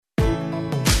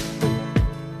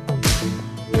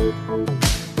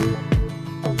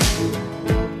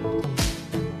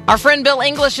Our friend Bill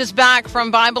English is back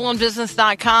from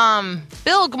BibleandBusiness.com.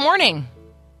 Bill, good morning.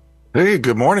 Hey,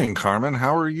 good morning, Carmen.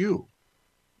 How are you?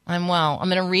 I'm well. I'm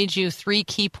going to read you 3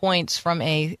 key points from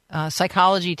a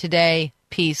Psychology Today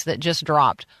piece that just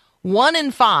dropped. 1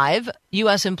 in 5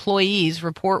 U.S. employees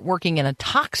report working in a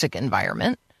toxic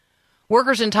environment.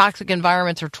 Workers in toxic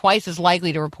environments are twice as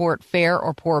likely to report fair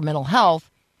or poor mental health.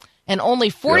 And only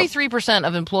 43%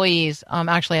 of employees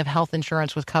actually have health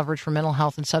insurance with coverage for mental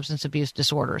health and substance abuse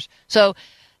disorders. So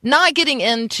not getting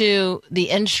into the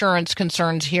insurance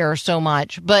concerns here so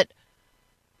much, but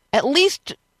at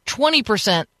least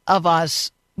 20% of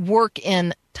us work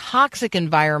in toxic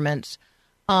environments.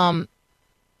 More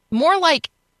like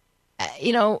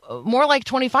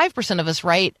 25% of us,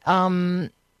 right,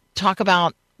 talk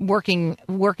about working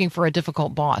for a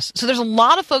difficult boss. So there's a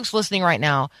lot of folks listening right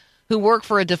now who work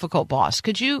for a difficult boss.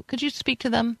 Could you speak to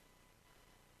them?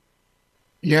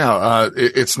 Yeah,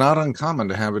 it's not uncommon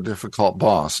to have a difficult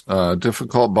boss.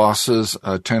 Difficult bosses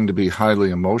tend to be highly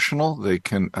emotional. They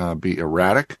can be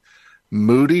erratic.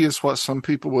 Moody is what some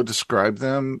people would describe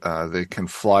them. They can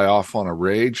fly off on a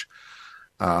rage.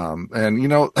 And,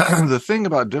 the thing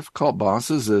about difficult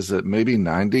bosses is that maybe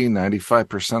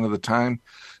 95% of the time,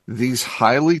 these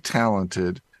highly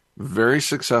talented, very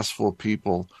successful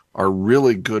people are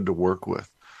really good to work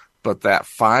with. But that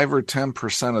 5 or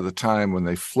 10% of the time when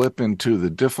they flip into the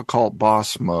difficult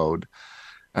boss mode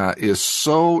is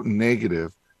so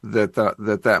negative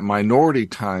that minority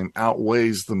time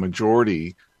outweighs the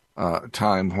majority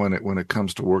time when it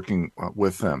comes to working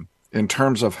with them in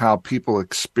terms of how people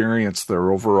experience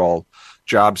their overall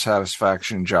job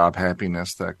satisfaction, job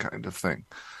happiness, that kind of thing.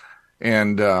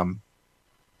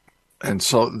 And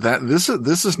so that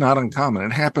this is not uncommon.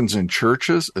 It happens in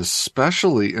churches,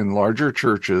 especially in larger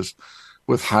churches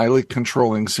with highly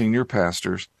controlling senior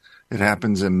pastors. It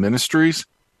happens in ministries,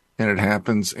 and it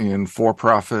happens in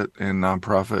for-profit and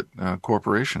nonprofit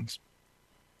corporations.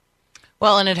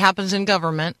 Well, and it happens in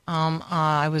government.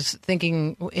 I was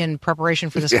thinking in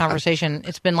preparation for this conversation,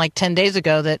 it's been like 10 days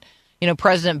ago that,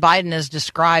 President Biden is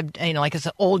described, like as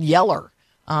an old yeller.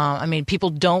 People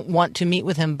don't want to meet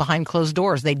with him behind closed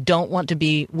doors. They don't want to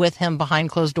be with him behind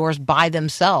closed doors by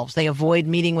themselves. They avoid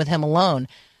meeting with him alone.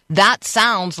 That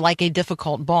sounds like a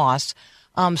difficult boss.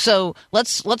 So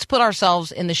let's put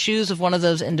ourselves in the shoes of one of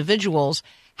those individuals.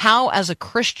 How, as a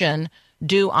Christian,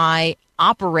 do I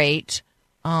operate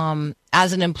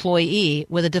as an employee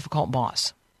with a difficult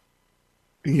boss?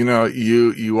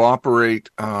 You operate.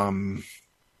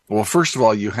 Well, first of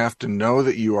all, you have to know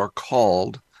that you are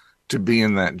called to be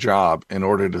in that job in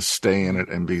order to stay in it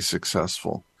and be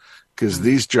successful. Because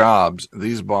these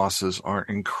bosses are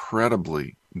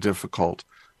incredibly difficult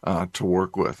to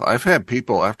work with. I've had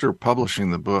people, after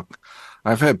publishing the book,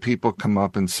 come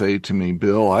up and say to me,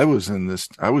 Bill, I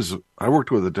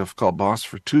worked with a difficult boss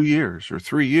for 2 years or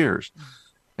 3 years.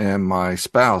 And my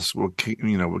spouse would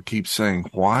keep saying,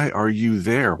 why are you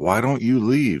there? Why don't you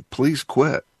leave? Please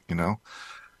quit,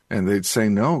 And they'd say,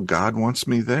 no, God wants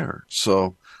me there.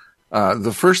 So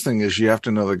the first thing is you have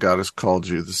to know that God has called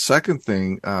you. The second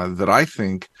thing that I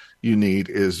think you need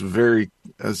is a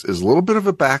little bit of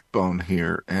a backbone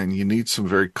here, and you need some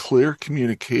very clear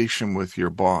communication with your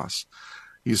boss.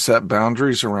 You set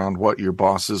boundaries around what your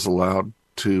boss is allowed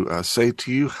to say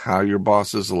to you, how your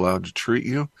boss is allowed to treat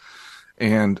you,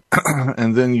 and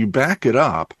then you back it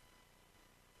up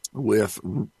with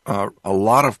a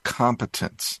lot of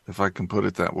competence, if I can put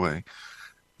it that way.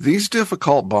 These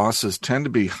difficult bosses tend to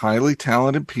be highly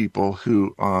talented people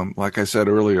who, like I said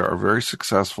earlier, are very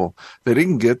successful. They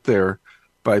didn't get there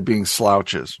by being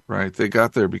slouches, right? They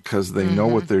got there because they know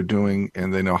what they're doing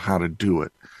and they know how to do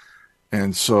it.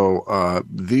 And so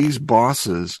these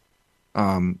bosses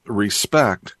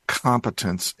respect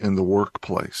competence in the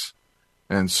workplace.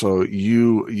 And so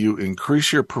you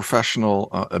increase your professional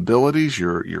abilities,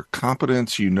 your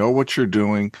competence, you know what you're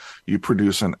doing, you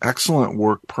produce an excellent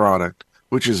work product,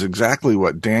 which is exactly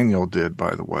what Daniel did,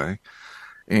 by the way.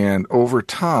 And over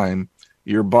time,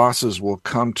 your bosses will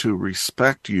come to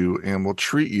respect you and will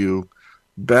treat you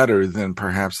better than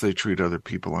perhaps they treat other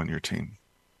people on your team.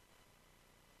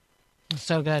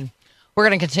 So good. We're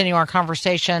going to continue our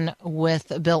conversation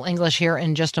with Bill English here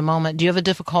in just a moment. Do you have a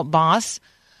difficult boss?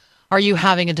 Are you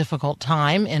having a difficult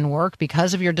time in work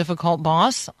because of your difficult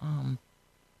boss?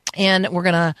 And we're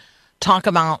going to talk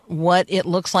about what it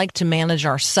looks like to manage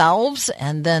ourselves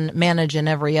and then manage in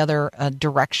every other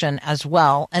direction as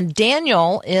well. And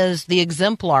Daniel is the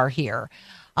exemplar here.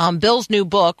 Bill's new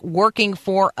book, Working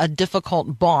for a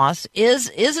Difficult Boss, is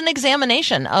an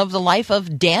examination of the life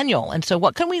of Daniel. And so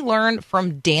what can we learn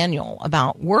from Daniel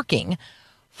about working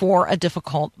for a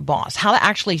difficult boss, how to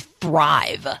actually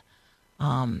thrive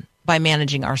by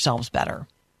managing ourselves better.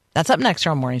 That's up next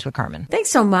here on Mornings with Carmen. Thanks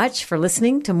so much for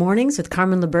listening to Mornings with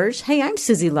Carmen LaBerge. Hey, I'm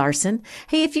Susie Larson.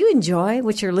 Hey, if you enjoy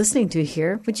what you're listening to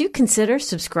here, would you consider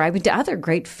subscribing to other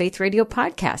great Faith Radio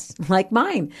podcasts like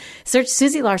mine? Search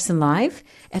Susie Larson Live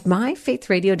at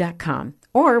myfaithradio.com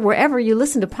or wherever you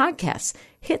listen to podcasts.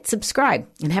 Hit subscribe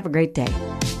and have a great day.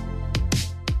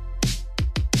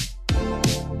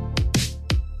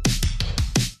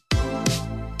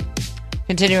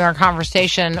 Continuing our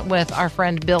conversation with our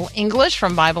friend Bill English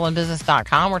from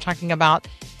BibleandBusiness.com. We're talking about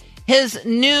his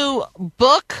new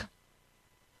book,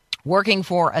 Working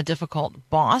for a Difficult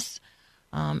Boss.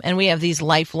 And we have these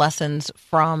life lessons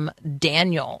from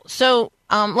Daniel. So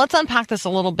let's unpack this a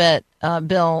little bit.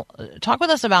 Bill, talk with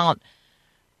us about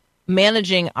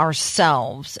managing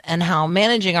ourselves and how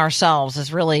managing ourselves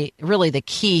is really, really the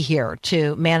key here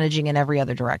to managing in every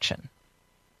other direction.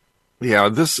 Yeah,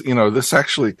 this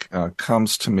actually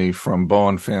comes to me from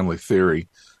Bowen family theory.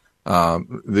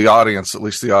 The audience, at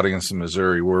least the audience in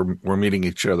Missouri, we're meeting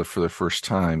each other for the first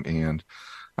time. And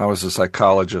I was a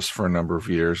psychologist for a number of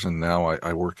years, and now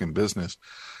I work in business.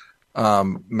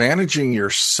 Managing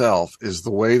yourself is the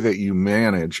way that you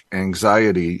manage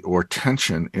anxiety or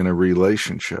tension in a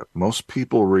relationship. Most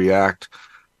people react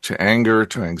to anger,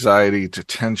 to anxiety, to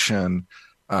tension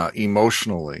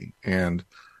emotionally.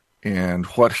 And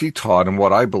what he taught and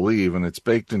what I believe, and it's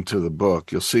baked into the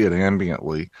book, you'll see it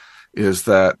ambiently, is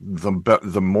that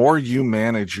the more you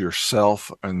manage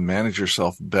yourself and manage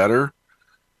yourself better,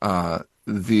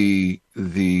 the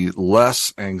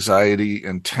less anxiety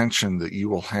and tension that you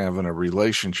will have in a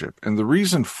relationship. And the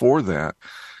reason for that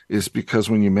is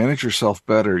because when you manage yourself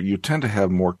better, you tend to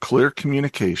have more clear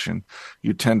communication.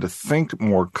 You tend to think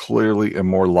more clearly and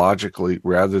more logically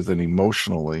rather than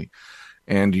emotionally.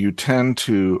 And you tend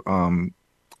to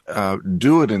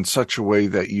do it in such a way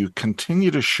that you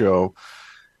continue to show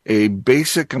a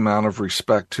basic amount of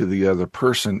respect to the other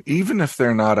person, even if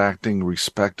they're not acting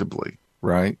respectably,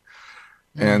 right?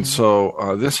 Mm-hmm. And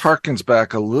so this harkens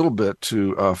back a little bit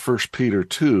to 1 Peter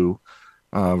 2,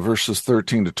 verses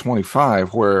 13 to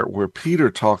 25, where Peter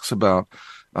talks about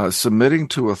submitting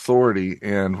to authority,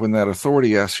 and when that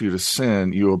authority asks you to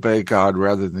sin, you obey God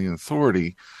rather than the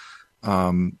authority.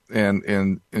 And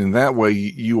in that way,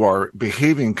 you are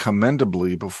behaving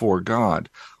commendably before God.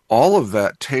 All of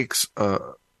that takes a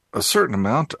certain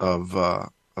amount of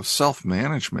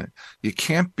self-management. You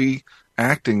can't be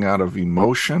acting out of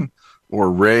emotion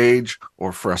or rage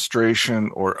or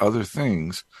frustration or other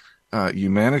things.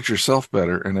 You manage yourself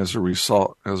better, and as a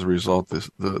result,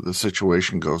 the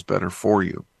situation goes better for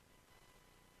you.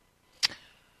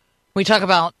 We talk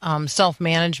about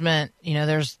self-management.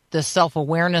 There's the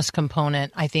self-awareness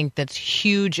component, I think, that's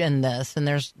huge in this. And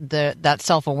there's that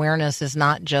self-awareness is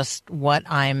not just what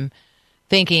I'm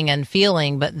thinking and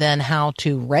feeling, but then how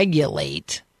to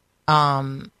regulate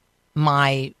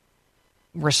my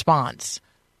response.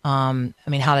 How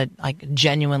to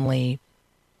genuinely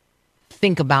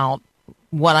think about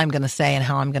what I'm going to say and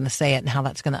how I'm going to say it and how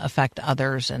that's going to affect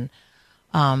others. And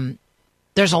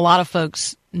there's a lot of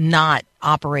folks not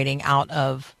operating out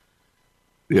of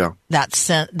that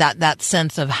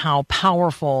sense of how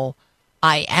powerful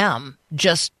I am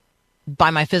just by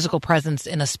my physical presence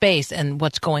in a space and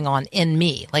what's going on in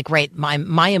me.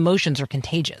 My emotions are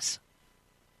contagious.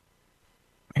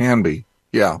 Can be,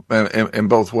 yeah, in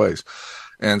both ways.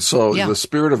 And so the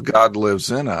Spirit of God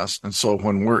lives in us. And so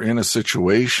when we're in a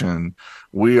situation,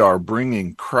 we are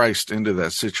bringing Christ into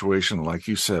that situation, like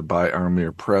you said, by our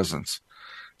mere presence.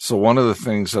 So one of the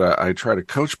things that I try to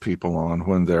coach people on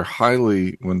when they're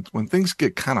when things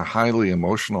get kind of highly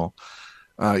emotional,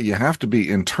 you have to be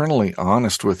internally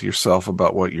honest with yourself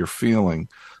about what you're feeling.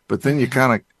 But then you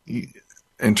kind of,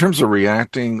 in terms of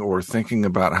reacting or thinking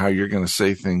about how you're going to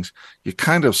say things, you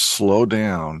kind of slow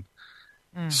down.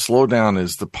 Slow down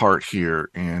is the part here.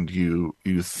 And you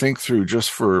think through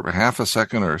just for half a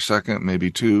second or a second,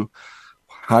 maybe two,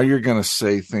 how you're going to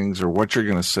say things or what you're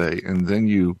going to say. And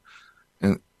then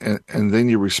and then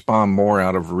you respond more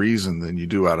out of reason than you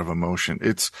do out of emotion.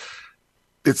 It's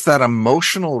that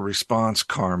emotional response,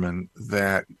 Carmen,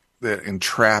 that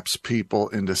entraps people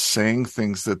into saying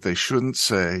things that they shouldn't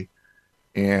say,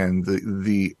 and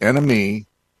the enemy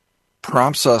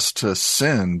prompts us to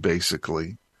sin,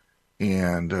 basically,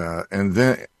 and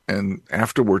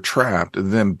after we're trapped,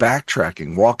 and then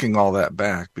backtracking, walking all that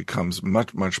back becomes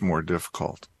much, much more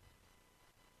difficult.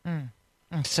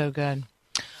 That's so good.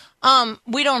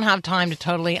 We don't have time to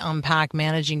totally unpack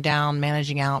managing down,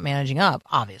 managing out, managing up,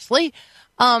 obviously.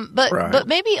 But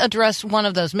maybe address one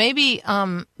of those. Maybe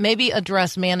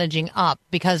address managing up,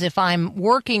 because if I'm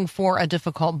working for a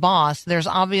difficult boss, there's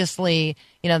obviously,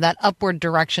 that upward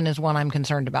direction is one I'm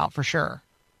concerned about for sure.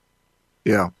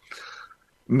 Yeah.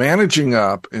 Managing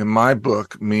up in my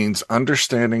book means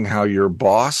understanding how your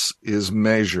boss is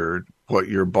measured, what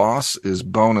your boss is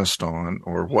bonused on,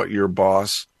 or what your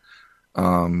boss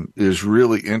is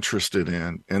really interested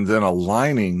in, and then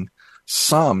aligning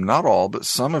some, not all, but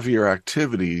some of your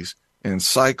activities and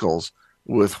cycles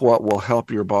with what will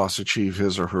help your boss achieve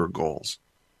his or her goals.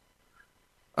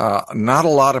 Not a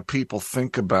lot of people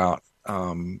think about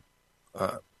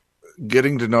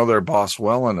getting to know their boss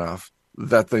well enough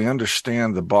that they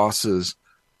understand the boss's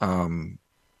agendas,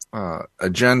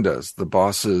 the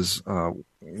boss's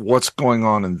what's going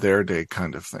on in their day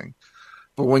kind of thing.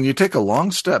 But when you take a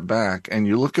long step back and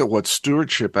you look at what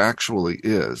stewardship actually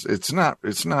is, it's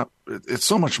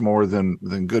so much more than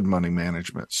good money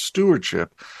management.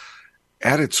 Stewardship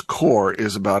at its core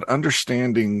is about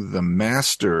understanding the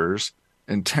master's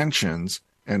intentions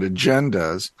and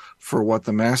agendas for what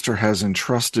the master has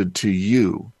entrusted to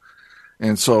you.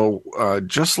 And so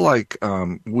just like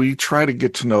we try to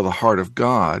get to know the heart of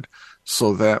God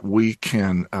so that we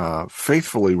can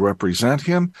faithfully represent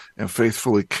him and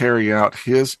faithfully carry out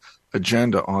his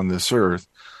agenda on this earth,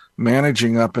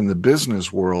 managing up in the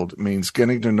business world means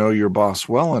getting to know your boss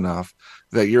well enough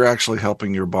that you're actually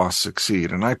helping your boss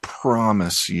succeed. And I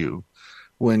promise you,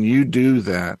 when you do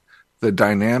that, the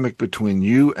dynamic between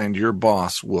you and your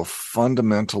boss will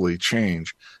fundamentally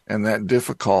change, and that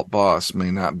difficult boss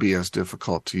may not be as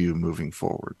difficult to you moving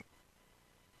forward.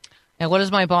 Now, what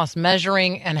is my boss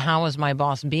measuring, and how is my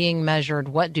boss being measured?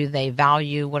 What do they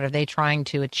value? What are they trying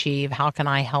to achieve? How can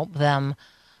I help them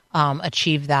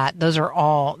achieve that? Those are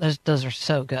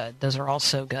so good. Those are all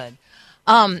so good.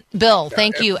 Bill,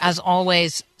 thank you as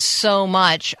always so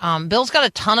much. Bill's got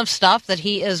a ton of stuff that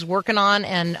he is working on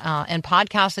and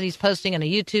podcasts that he's posting and a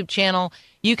YouTube channel.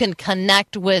 You can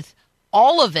connect with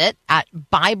all of it at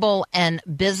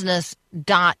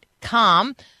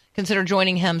BibleandBusiness.com. Consider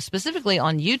joining him specifically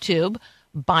on YouTube,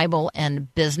 Bible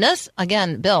and Business.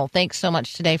 Again, Bill, thanks so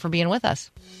much today for being with us.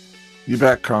 You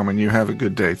bet, Carmen. You have a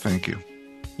good day. Thank you.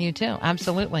 You too.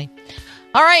 Absolutely.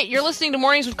 All right, you're listening to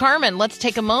Mornings with Carmen. Let's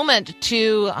take a moment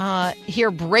to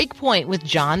hear Breakpoint with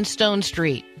John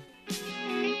Stonestreet.